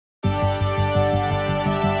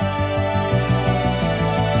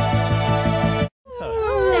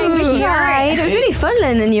fun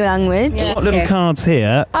learning a new language. We've got little cards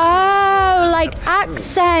here. Oh, like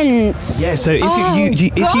accents. Yeah, so if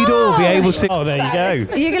you'd all be able to... Oh, there you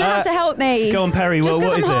go. You're going to have to help me. Go on, Perrie. Well,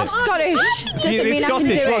 what is I'm half it? Scottish doesn't mean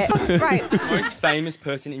Scottish, I can do it. Right. Most famous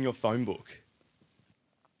person in your phone book?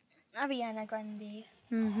 Ariana Grande.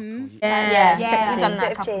 Yeah. We've done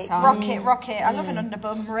that a couple of times. Rocket. I love an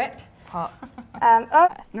underbum rip. It's hot.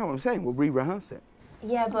 No, I'm saying we'll re-rehearse it.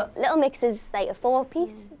 Yeah, but Little Mix is like a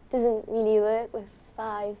 4-piece. Doesn't really work with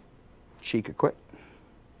 5. She could quit.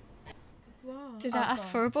 Did I ask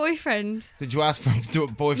for a boyfriend? Did you ask for a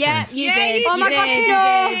boyfriend? Yeah, you did. Oh my gosh,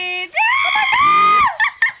 no!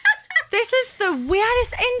 This is the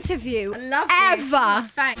weirdest interview ever. I'm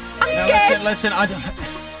scared. Listen,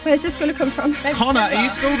 Where's this going to come from? Connor, are you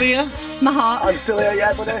still there? My heart. I'm still here,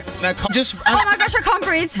 yeah, buddy. No, just... Oh my gosh, I can't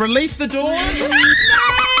breathe. Release the doors.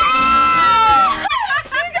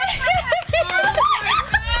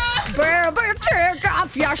 Baby, take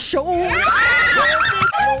off your shoes.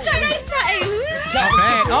 Not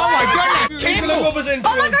bad. Oh my goodness. Careful. Oh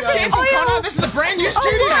my gosh, Careful, Connor. This is a brand new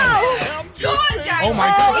studio. Oh my god. Oh my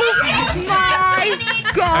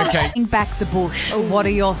gosh. Okay. Back the bush. What are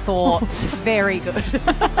your thoughts? Very good.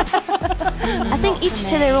 I think each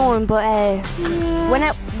to their own, but when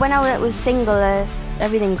I was single,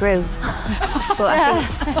 everything grew. But I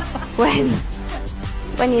think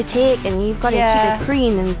when you're taken, you've got to keep it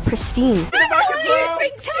clean and pristine.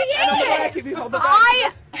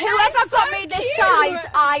 Whoever got me this size,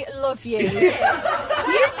 I love you. You think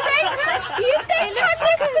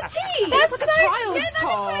That's like a child's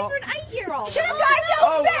top. for an 8-year-old.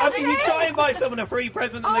 I mean, you try and buy someone a free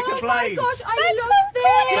present and they complain. Oh my gosh, I love this.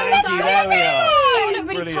 Thank you, there we are. You look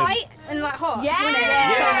really Brilliant. tight and like hot. Yeah.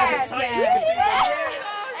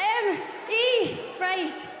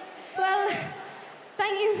 Right. Well,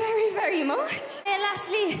 thank you very, very much. And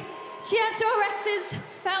lastly, cheers to our exes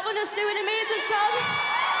for helping us do an amazing song.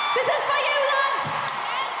 This is for you, lads.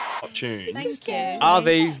 Tunes. Thank you. Are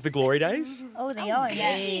these the glory days? Oh, they are.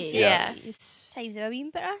 Yes. Yeah. Times are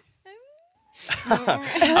even better.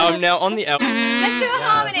 Now on the album. Let's do a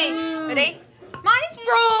harmony. Ready? Mine's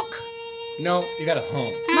broke. No, you got to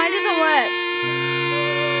home. Mine doesn't work.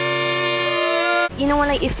 You know when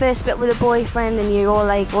like you first split with a boyfriend and you're all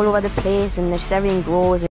like all over the place and just everything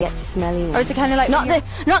grows and gets smelly. Or is it kind of like Not the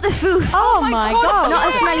foof. Oh my god. Not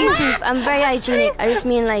a smelly foof. I'm very hygienic. I just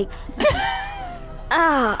mean like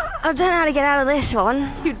I don't know how to get out of this one.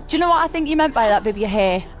 Do you know what I think you meant by that, baby? Your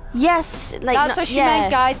hair. Yes, like That's what she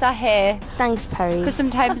meant, guys. Our hair. Thanks, Perrie. Because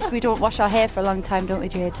sometimes we don't wash our hair for a long time, don't we,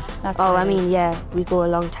 Jade? That's Oh, what I it mean, is. yeah, we go a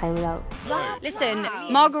long time without. Listen,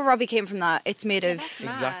 Margot Robbie came from that. It's made of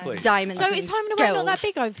Exactly. diamonds. So is Home and Away not that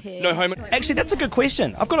big over here? No home. Actually, that's a good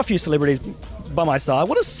question. I've got a few celebrities by my side.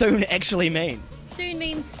 What does soon actually mean? Soon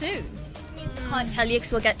means soon. Can't tell you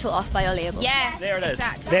because we'll get told off by our label. Yes. There it is.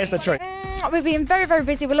 Exactly. There's the truth. We've been very, very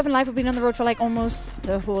busy. We're loving life. We've been on the road for like almost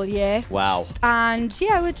the whole year. Wow. And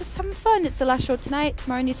yeah, we're just having fun. It's the last show tonight.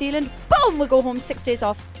 Tomorrow in New Zealand. Boom! We go home 6 days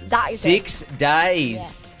off. That is 6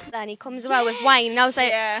 days. And he comes around with wine, and I was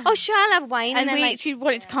like, oh sure, I'll have wine. And then we like, actually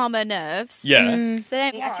wanted to calm her nerves. Yeah. So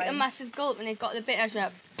then I took a massive gulp, and it got the bit I was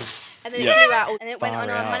like, and then Yeah. it blew out. and it went on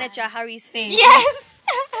our manager Harry's face. Yes.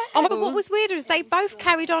 Oh, but what was weird is they both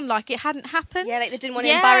carried on like it hadn't happened. Yeah, like they didn't want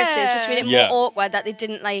to embarrass us, which made it Yeah. more awkward that they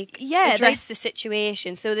didn't like address the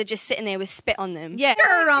situation. So they're just sitting there with spit on them. Yeah.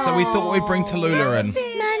 So we thought we'd bring Tallulah in.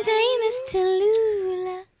 My name is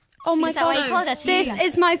Tallulah. Oh my Is that why you call god. that This Tallulah?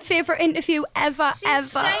 is my favourite interview ever. Oh,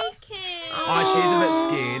 she's a bit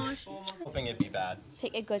scared. Hoping it'd be bad.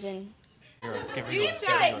 Pick a good one. You do it.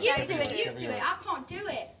 I can't do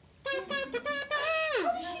it. How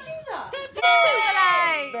did she do that?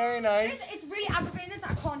 Very nice. It's really aggravating this.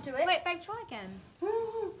 I can't do it. Wait, babe, try again.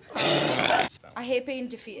 I hate being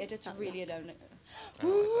defeated. It's really alone. So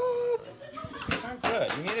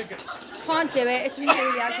good. You need a good... Can't do it. It's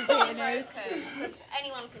really aggravating us.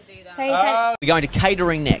 Anyone can do that. We're going to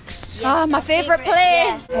catering next. Oh, my favourite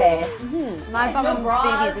place. My bum and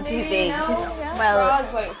babies are too big. Well,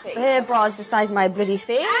 her bra's the size of my bloody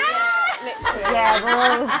face. Yeah,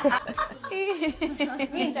 well, Me and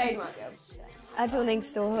Jade might be able to. I don't think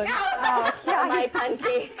so. My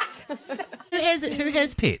pancakes. Who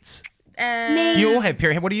has pets? Me. You all have,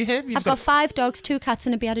 Perrie. What do you have? I've got 5 dogs, 2 cats,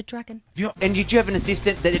 and a bearded dragon. And did you have an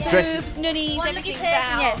assistant that addressed... Boobs, nunnies, One lucky everything's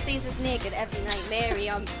person, out. yeah, sees us naked every night. Mary,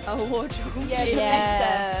 our wardrobe.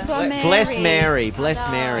 Yeah. Poor Bless Mary. Bless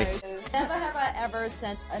Mary. Never have I ever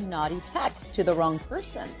sent a naughty text to the wrong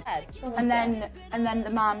person. And then the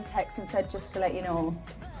mom texted and said, just to let you know,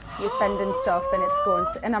 you're sending stuff and it's going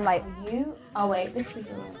to, and I'm like, You? Oh wait, this was.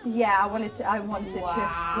 yeah, I wanted to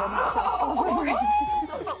throw myself over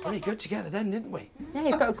it. Pretty good together then, didn't we? Yeah,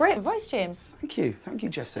 you've got a great voice, James. Thank you,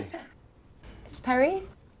 Jesse. It's Perrie.